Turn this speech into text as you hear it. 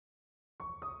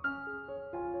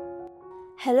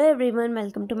Hello everyone,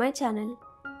 welcome to my channel.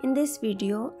 In this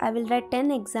video, I will write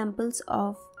 10 examples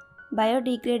of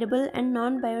biodegradable and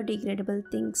non-biodegradable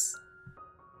things.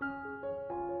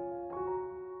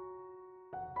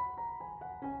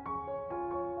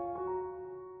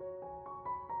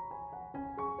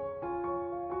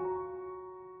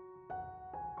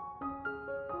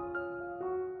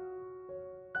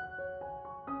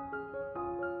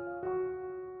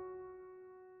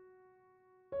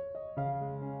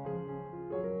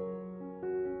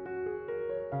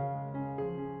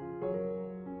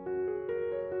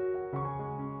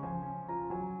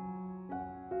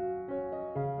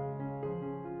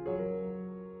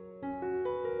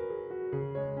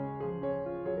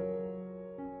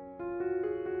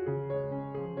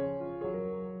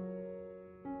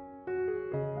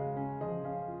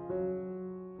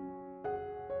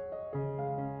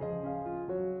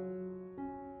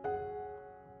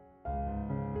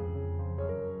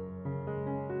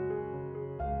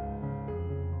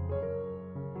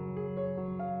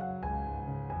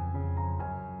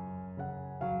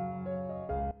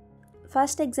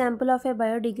 First example of a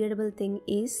biodegradable thing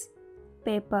is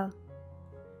paper.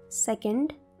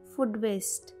 Second, food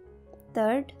waste.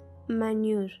 Third,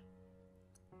 manure.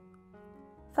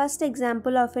 First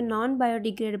example of a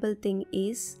non-biodegradable thing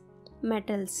is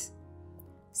metals.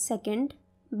 Second,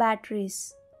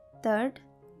 batteries. Third,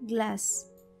 glass.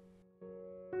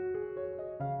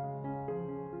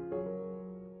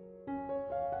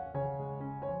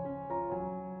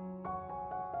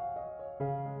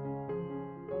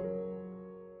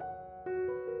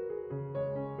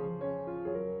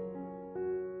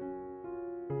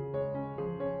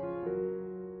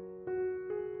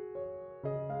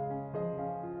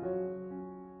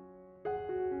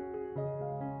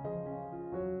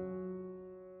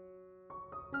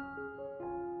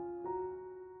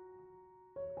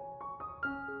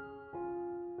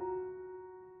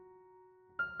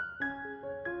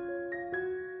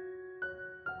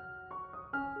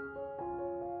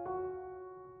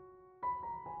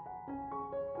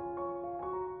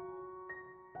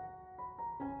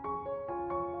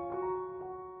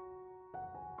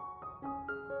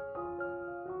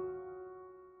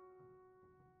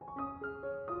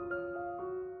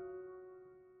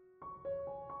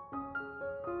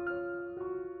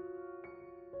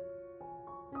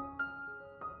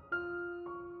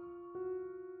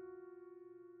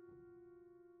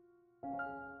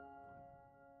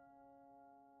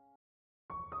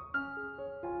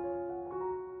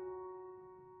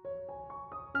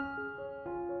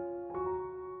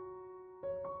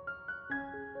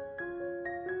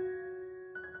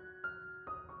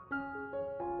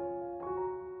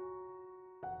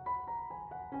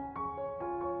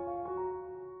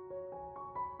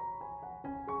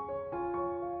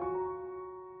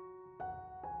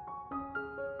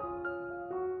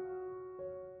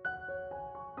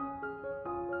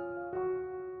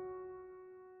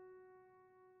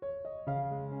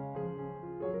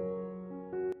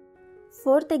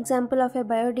 Fourth example of a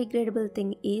biodegradable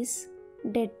thing is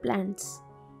dead plants.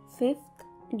 Fifth,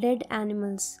 dead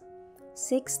animals.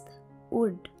 Sixth,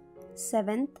 wood.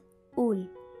 Seventh, wool.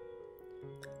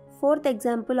 Fourth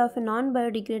example of a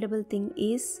non-biodegradable thing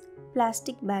is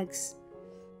plastic bags.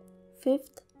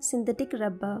 Fifth, synthetic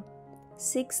rubber.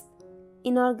 Sixth,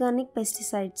 inorganic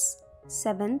pesticides.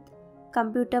 Seventh,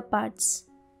 computer parts.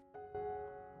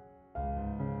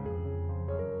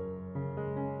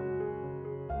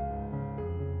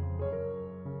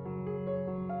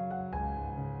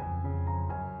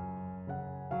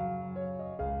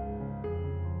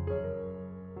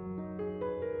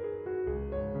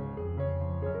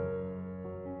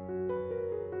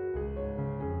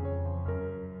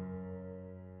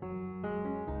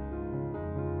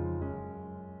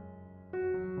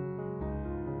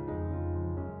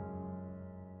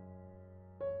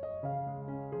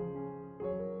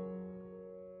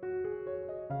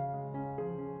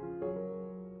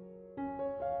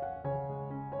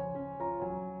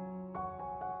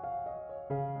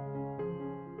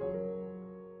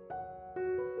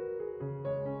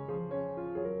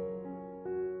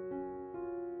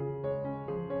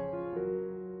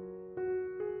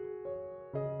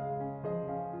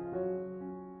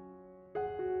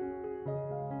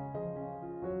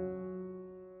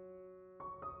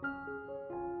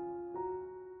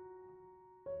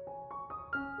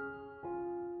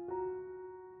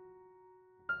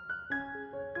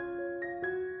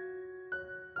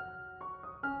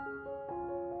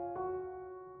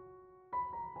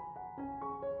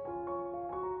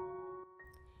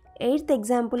 Eighth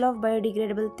example of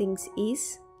biodegradable things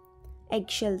is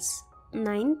eggshells.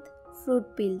 Ninth, fruit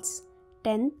peels.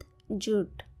 10th,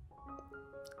 jute.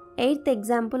 Eighth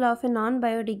example of a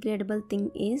non-biodegradable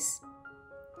thing is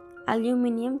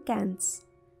aluminum cans.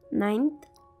 Ninth,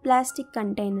 plastic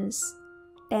containers.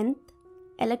 10th,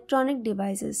 electronic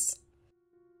devices.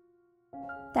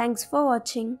 Thanks for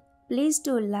watching. Please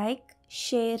do like,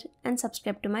 share and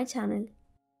subscribe to my channel.